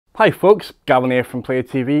Hi folks, Gavin here from Player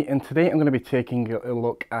TV, and today I'm going to be taking a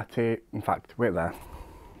look at in fact, wait there,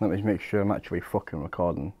 let me make sure I'm actually fucking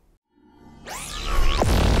recording.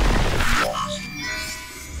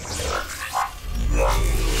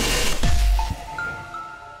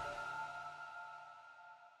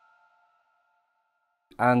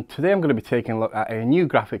 And today I'm going to be taking a look at a new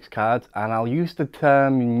graphics card, and I'll use the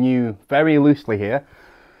term new very loosely here.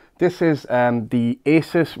 This is the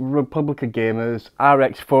ASUS Republica Gamers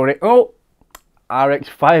RX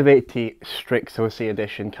 580 STRIX OC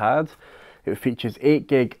Edition card. It features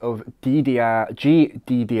 8GB of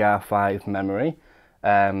GDDR5 memory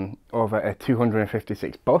over a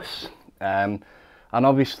 256 bus, and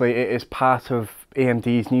obviously it is part of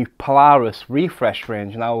AMD's new Polaris refresh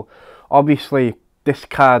range. Now obviously this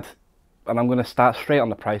card, and I'm going to start straight on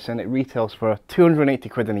the pricing, it retails for 280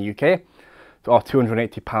 quid in the UK, or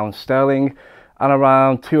 £280 sterling, and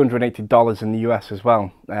around $280 in the US as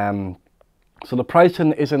well. So the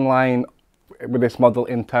pricing is in line with this model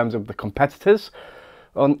in terms of the competitors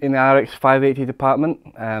in the RX 580 department.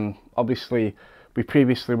 Obviously, we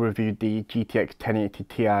previously reviewed the GTX 1080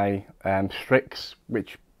 Ti STRIX,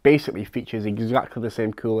 which basically features exactly the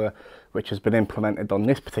same cooler which has been implemented on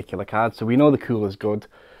this particular card. So we know the cooler's good,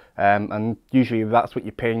 and usually that's what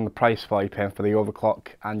you're paying the price for. You're paying for the overclock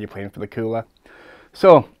and you're paying for the cooler.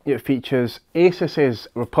 So it features ASUS's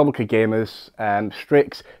Republica Gamers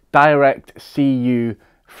STRIX Direct CU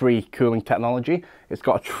free cooling technology. It's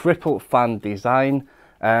got a triple fan design,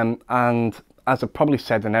 and as I've probably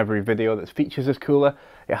said in every video that features this cooler,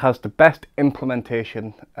 it has the best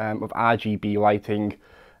implementation of RGB lighting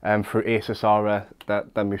through ASUS Aura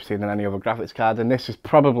than we've seen in any other graphics card, and this is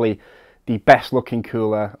probably the best looking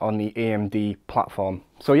cooler on the AMD platform.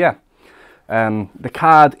 So yeah, the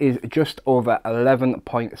card is just over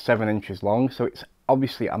 11.7 inches long, so it's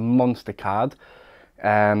obviously a monster card,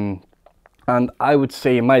 and I would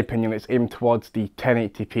say, in my opinion, it's aimed towards the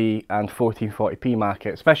 1080p and 1440p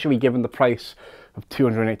market. Especially given the price of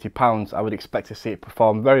 £280, I would expect to see it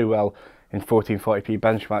perform very well in 1440p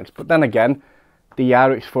benchmarks. But then again, the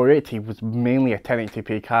RX 480 was mainly a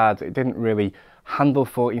 1080p card. It didn't really handle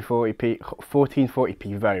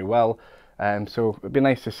 1440p very well, so it'd be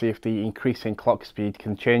nice to see if the increasing clock speed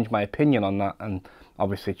can change my opinion on that, and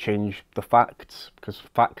obviously change the facts, because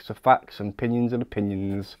facts are facts and opinions are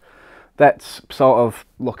opinions. Let's sort of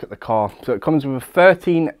look at the core. So it comes with a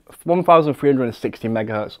 1360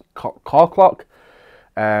 megahertz core clock.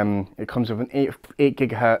 It comes with an 8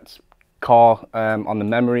 gigahertz core on the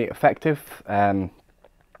memory effective,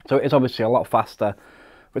 so it's obviously a lot faster.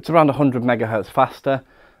 It's around 100 megahertz faster.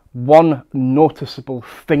 One noticeable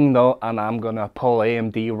thing though, and I'm gonna pull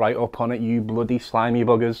AMD right up on it, you bloody slimy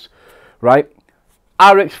buggers, right?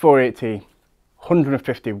 RX 480,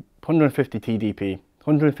 150 TDP,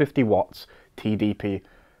 150 watts TDP.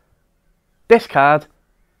 This card,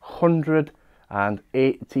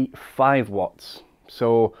 185 watts.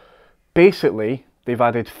 So basically, they've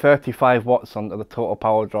added 35 watts onto the total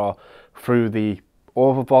power draw through the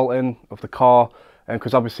overvolting of the core,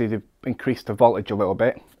 because obviously they've increased the voltage a little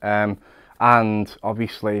bit, and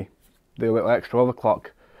obviously the little extra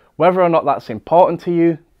overclock. Whether or not that's important to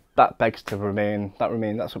you, that begs to remain.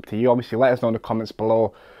 That's up to you. Obviously, let us know in the comments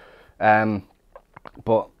below.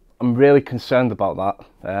 But I'm really concerned about that.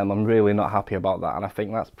 I'm really not happy about that, and I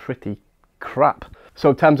think that's pretty crap.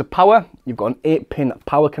 So in terms of power, you've got an 8-pin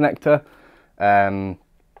power connector, or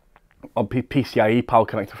PCIe power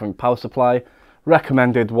connector from your power supply.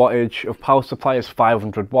 Recommended wattage of power supply is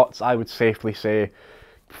 500 watts. I would safely say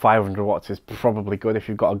 500 watts is probably good if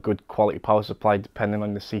you've got a good quality power supply, depending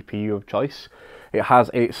on the CPU of choice. It has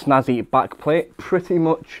a snazzy back plate, pretty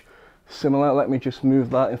much similar. Let me just move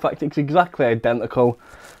that. In fact, it's exactly identical.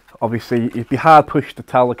 Obviously, it'd be hard pushed to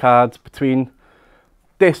tell the cards between.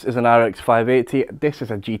 This is an RX 580. This is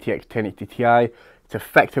a GTX 1080 Ti. It's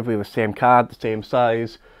effectively the same card, the same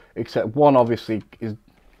size, except one obviously is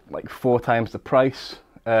like 4 times the price,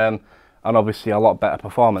 and obviously a lot better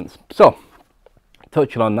performance. So,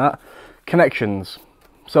 touching on that, connections.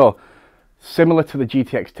 So, similar to the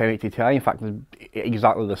GTX 1080 Ti, in fact,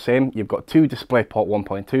 exactly the same. You've got 2 DisplayPort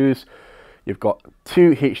 1.2s, you've got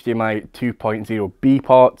 2 HDMI 2.0B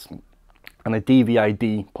ports, and a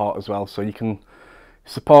DVI-D port as well. So you can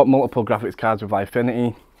support multiple graphics cards with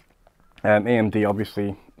Infinity. AMD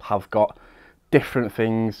obviously have got different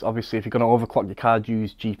things. Obviously, if you're going to overclock your card,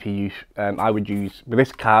 use GPU. I would use, with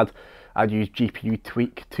this card, I'd use GPU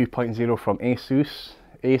Tweak 2.0 from ASUS,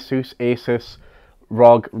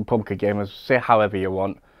 ROG, Republica Gamers. Say however you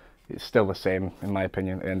want. It's still the same, in my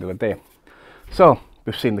opinion, at the end of the day. So,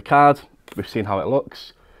 we've seen the card, we've seen how it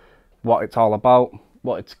looks, what it's all about.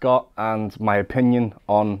 what it's got and my opinion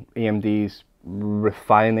on AMD's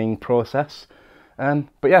refining process.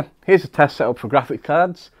 But yeah, here's a test setup for graphics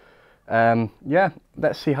cards. Yeah,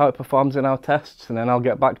 let's see how it performs in our tests and then I'll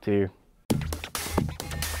get back to you.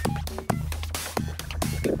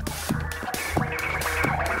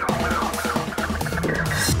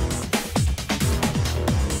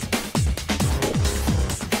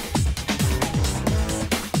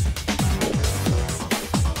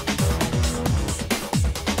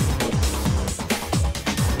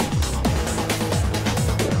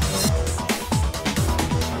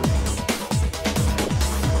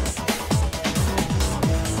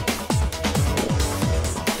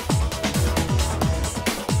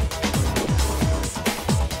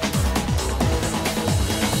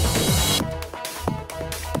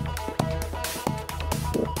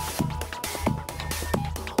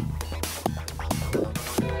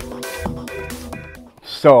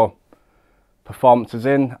 So, performance is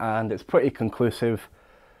in and it's pretty conclusive.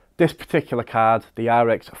 This particular card, the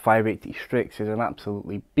RX 580 STRIX, is an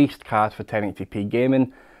absolutely beast card for 1080p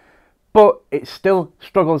gaming, but it still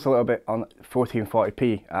struggles a little bit on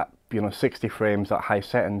 1440p at 60 frames at high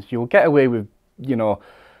settings. You'll get away with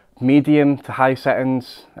medium to high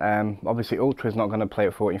settings. Obviously Ultra is not going to play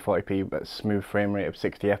at 1440p but smooth frame rate of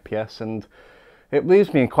 60 FPS, and it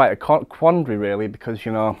leaves me in quite a quandary really, because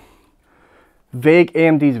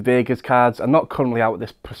AMD's Vegas cards are not currently out at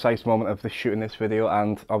this precise moment of shooting this video,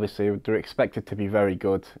 and obviously they're expected to be very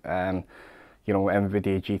good.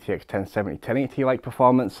 NVIDIA GTX 1070 1080 like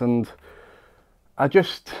performance, and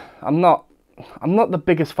I'm not the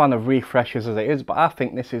biggest fan of refreshers as it is, but I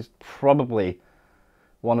think this is probably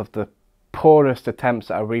one of the poorest attempts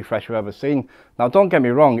at a refresh I've ever seen. Now don't get me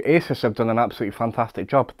wrong, ASUS have done an absolutely fantastic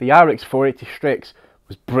job. The RX 480 STRIX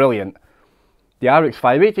was brilliant. The RX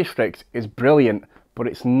 580 STRIX is brilliant, but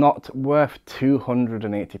it's not worth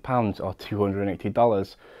 £280 or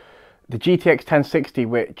 $280. The GTX 1060,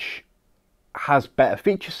 which has better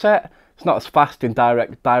feature set, it's not as fast in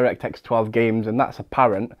DirectX 12 games, and that's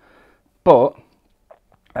apparent, but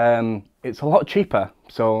it's a lot cheaper,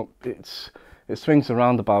 so it swings and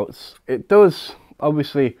roundabouts. It does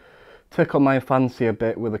obviously tickle my fancy a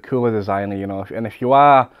bit with a cooler designer, and if you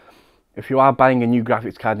are buying a new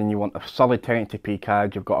graphics card and you want a solid 1080p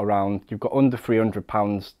card, you've got under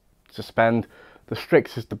 £300 to spend. The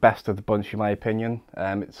STRIX is the best of the bunch in my opinion.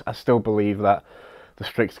 I still believe that the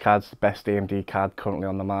STRIX card's the best AMD card currently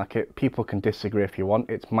on the market. People can disagree if you want,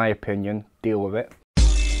 it's my opinion, deal with it.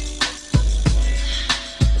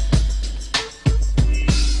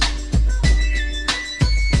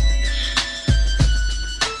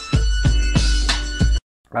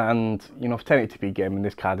 And for 1080p gaming,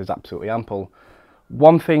 this card is absolutely ample.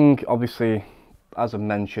 One thing, obviously, as I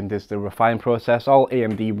mentioned, is the refine process. All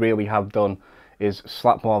AMD really have done is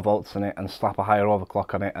slap more volts in it and slap a higher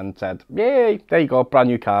overclock on it and said, yay, there you go, brand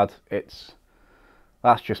new card.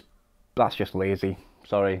 That's just lazy.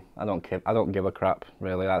 Sorry, I don't give a crap,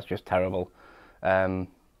 really. That's just terrible.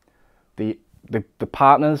 The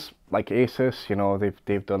partners like ASUS,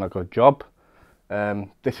 they've done a good job.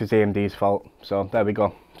 This is AMD's fault, so there we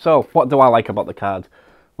go. So what do I like about the card?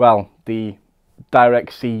 Well, the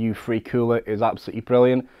direct CU free cooler is absolutely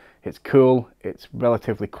brilliant. It's cool, it's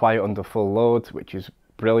relatively quiet under full load, which is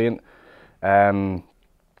brilliant. It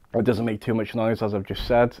doesn't make too much noise, as I've just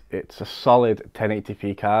said. It's a solid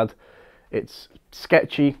 1080p card. It's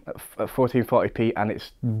sketchy at 1440p, and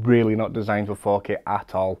it's really not designed for 4K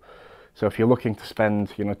at all. So if you're looking to spend,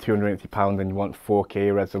 £280 and you want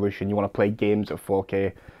 4K resolution, you want to play games at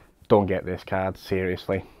 4K, don't get this card,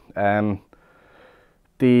 seriously.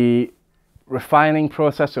 The refining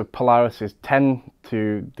process of Polaris is 10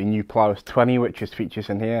 to the new Polaris 20, which is features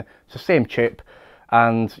in here. It's the same chip,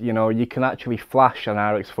 and you can actually flash an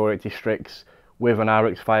RX 480 STRIX with an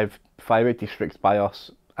RX 580 STRIX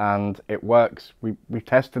BIOS, and it works. We've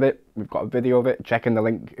tested it, we've got a video of it, check in the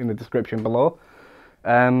link in the description below.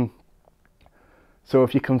 So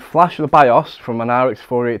if you can flash the BIOS from an RX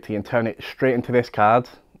 480 and turn it straight into this card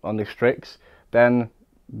on the STRIX, then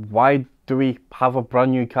why do we have a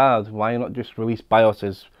brand new card? Why not just release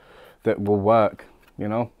BIOSes that will work?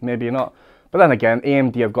 Maybe not. But then again,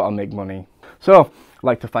 AMD have got to make money. So I'd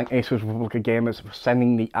like to thank ASUS Republic of Gamers for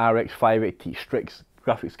sending the RX 580 STRIX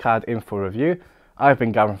graphics card in for review. I've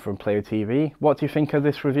been Gavin from Player TV. What do you think of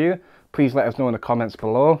this review? Please let us know in the comments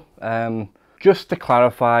below. Just to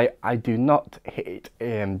clarify, I do not hate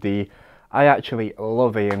AMD. I actually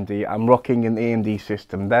love AMD. I'm rocking an AMD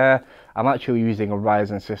system there. I'm actually using a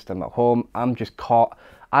Ryzen system at home. I just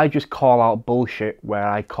call out bullshit where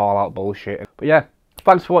I call out bullshit. But yeah,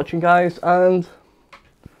 thanks for watching guys, and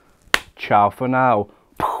Ciao for now.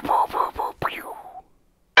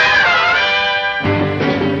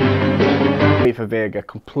 Wait for Vega,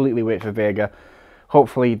 completely wait for Vega.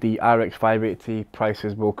 Hopefully the RX 580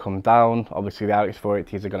 prices will come down. Obviously the RX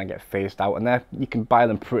 480s are going to get phased out, and you can buy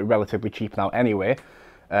them pretty relatively cheap now anyway,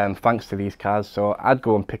 thanks to these cards. So I'd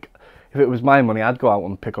go and pick, if it was my money, I'd go out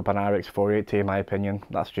and pick up an RX 480 in my opinion.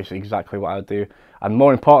 That's just exactly what I'd do. And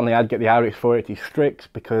more importantly, I'd get the RX 480 STRIX,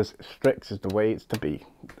 because STRIX is the way it's to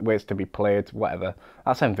be, played, whatever.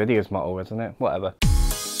 That's Nvidia's motto, isn't it? Whatever.